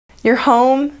Your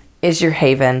home is your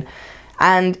haven.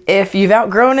 And if you've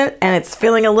outgrown it and it's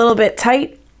feeling a little bit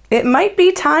tight, it might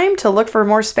be time to look for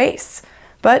more space.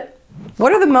 But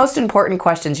what are the most important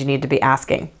questions you need to be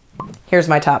asking? Here's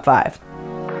my top 5.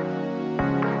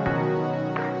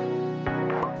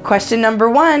 Question number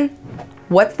 1,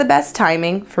 what's the best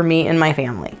timing for me and my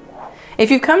family?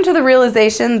 If you've come to the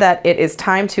realization that it is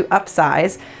time to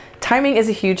upsize, timing is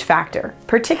a huge factor,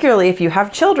 particularly if you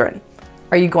have children.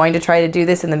 Are you going to try to do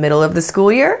this in the middle of the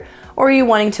school year, or are you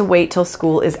wanting to wait till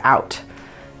school is out?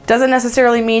 Doesn't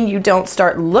necessarily mean you don't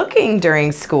start looking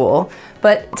during school,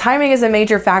 but timing is a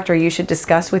major factor you should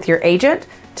discuss with your agent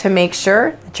to make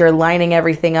sure that you're lining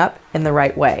everything up in the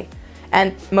right way.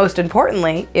 And most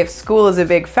importantly, if school is a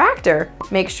big factor,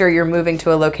 make sure you're moving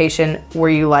to a location where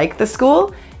you like the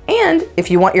school, and if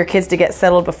you want your kids to get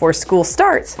settled before school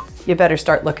starts, you better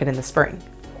start looking in the spring.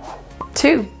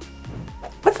 2,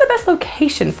 what's the best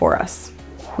location for us?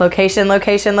 Location,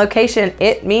 location, location.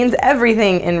 It means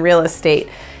everything in real estate.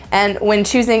 And when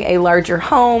choosing a larger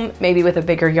home, maybe with a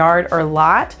bigger yard or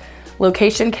lot,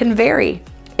 location can vary.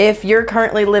 If you're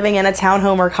currently living in a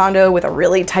townhome or condo with a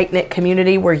really tight-knit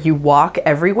community where you walk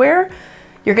everywhere,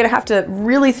 you're gonna have to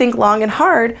really think long and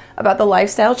hard about the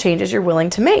lifestyle changes you're willing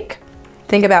to make.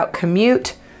 Think about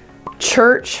commute,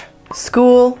 church,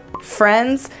 school,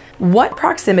 friends. What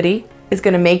proximity is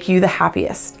gonna make you the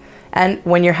happiest? And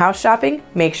when you're house shopping,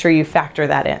 make sure you factor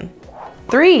that in.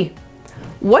 3,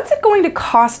 what's it going to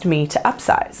cost me to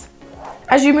upsize?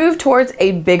 As you move towards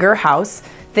a bigger house,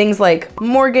 things like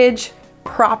mortgage,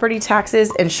 property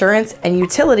taxes, insurance, and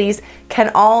utilities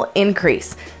can all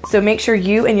increase. So make sure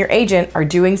you and your agent are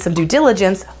doing some due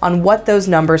diligence on what those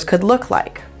numbers could look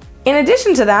like. In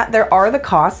addition to that, there are the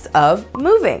costs of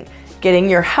moving, getting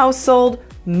your house sold,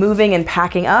 moving and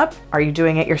packing up. Are you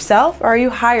doing it yourself or are you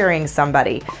hiring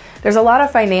somebody? There's a lot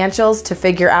of financials to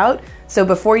figure out, so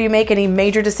before you make any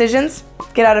major decisions,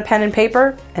 get out a pen and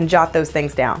paper and jot those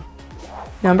things down.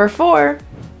 Number 4,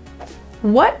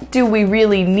 what do we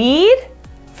really need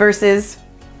versus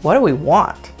what do we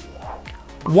want?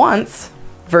 Wants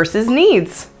versus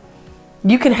needs.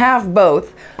 You can have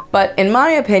both, but in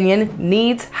my opinion,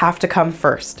 needs have to come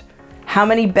first. How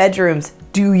many bedrooms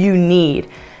do you need?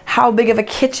 How big of a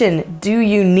kitchen do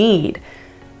you need?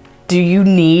 Do you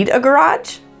need a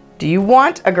garage? Do you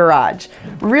want a garage?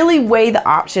 Really weigh the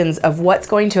options of what's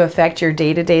going to affect your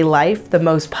day-to-day life the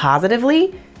most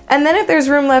positively, and then if there's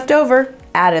room left over,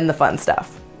 add in the fun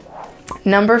stuff.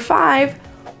 Number 5,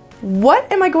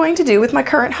 what am I going to do with my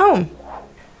current home?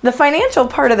 The financial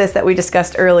part of this that we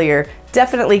discussed earlier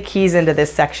definitely keys into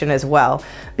this section as well,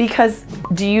 because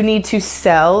do you need to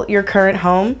sell your current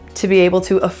home to be able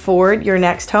to afford your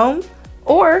next home?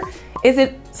 Or is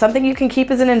it something you can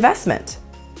keep as an investment?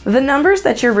 The numbers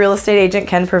that your real estate agent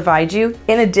can provide you,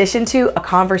 in addition to a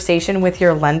conversation with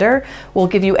your lender, will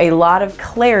give you a lot of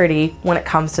clarity when it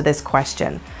comes to this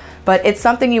question. But it's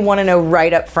something you want to know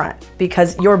right up front,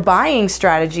 because your buying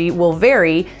strategy will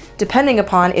vary depending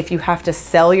upon if you have to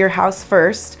sell your house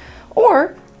first,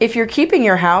 or if you're keeping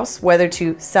your house, whether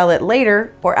to sell it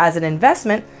later or as an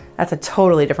investment. That's a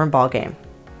totally different ballgame.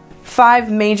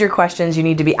 5 major questions you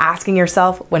need to be asking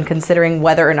yourself when considering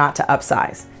whether or not to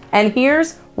upsize. And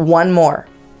here's one more.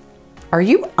 Are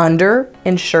you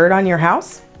underinsured on your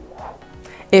house?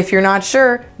 If you're not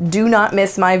sure, do not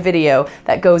miss my video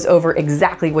that goes over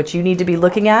exactly what you need to be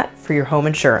looking at for your home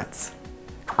insurance.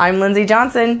 I'm Lindsey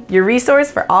Johnson, your resource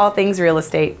for all things real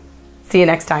estate. See you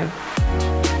next time.